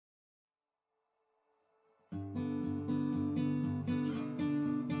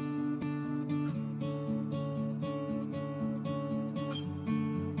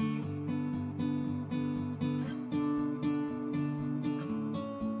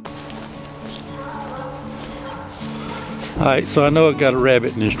Alright, so I know I got a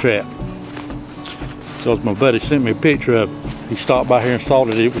rabbit in this trap because my buddy sent me a picture of it. He stopped by here and saw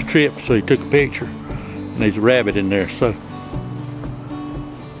that it was tripped, so he took a picture, and there's a rabbit in there. So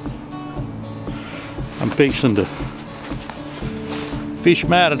I'm fixing to fish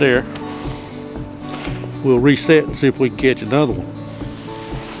him out of there. We'll reset and see if we can catch another one.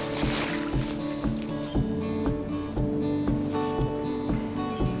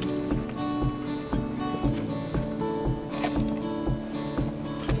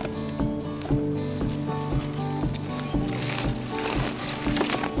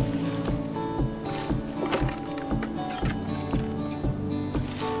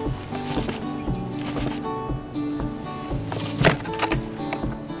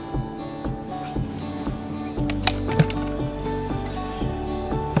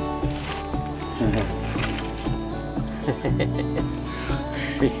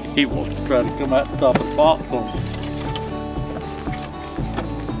 He wants to try to come out the top of the box on me.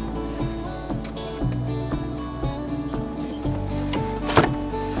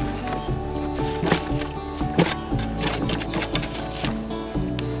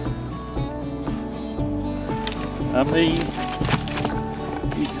 I mean,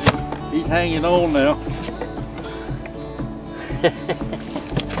 he's hanging on now.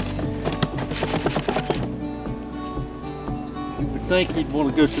 I think he'd want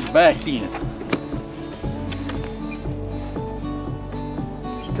to go to the back end.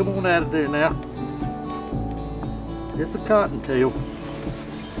 Come on out of there now. It's a cottontail.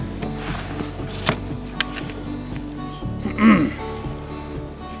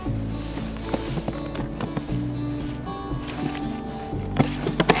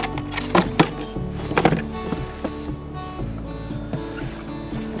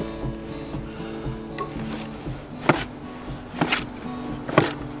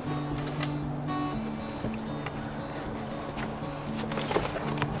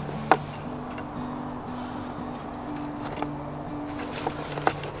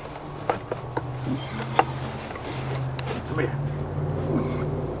 Come here.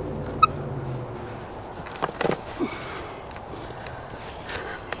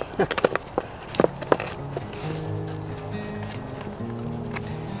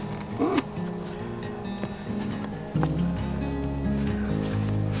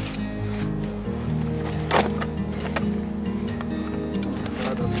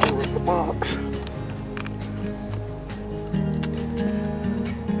 The box.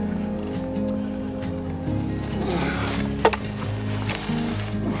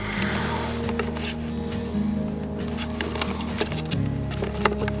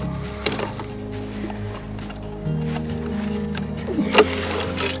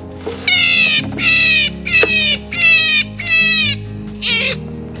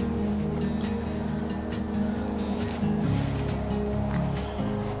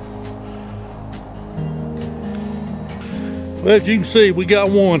 Well, as you can see, we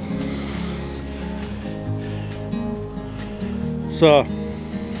got one. It's a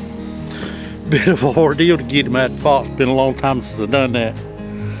bit of an ordeal to get him out of the box. It's been a long time since I've done that.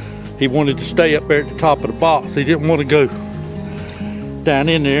 He wanted to stay up there at the top of the box. He didn't want to go down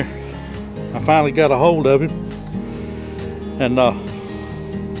in there. I finally got a hold of him and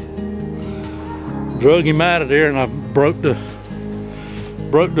drug him out of there, and I broke the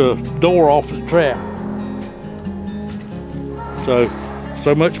door off the trap.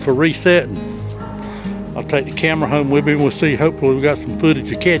 So much for resetting. I'll take the camera home with me and we'll see. Hopefully we got some footage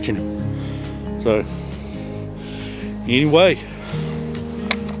of catching him. So anyway,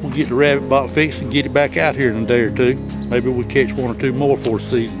 we'll get the rabbit box fixed and get it back out here in a day or two. Maybe we'll catch one or two more before the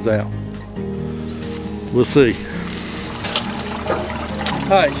season's out. We'll see.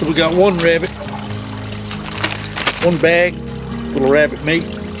 Alright, so we got one rabbit, one bag full of rabbit meat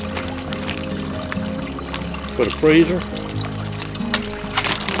for the freezer.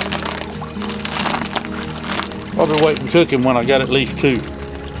 I'll be waiting to cook him when I got at least two.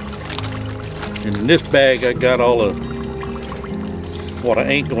 And in this bag I got all of what I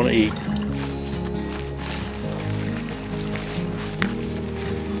ain't gonna eat.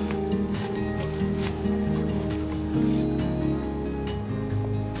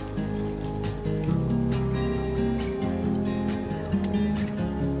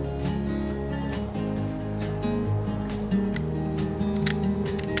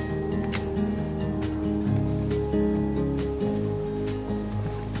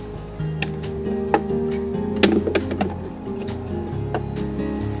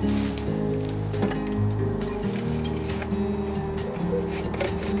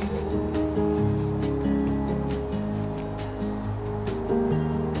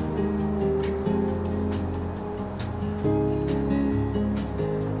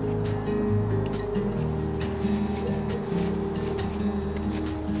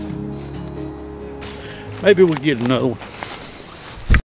 Maybe we'll get another one.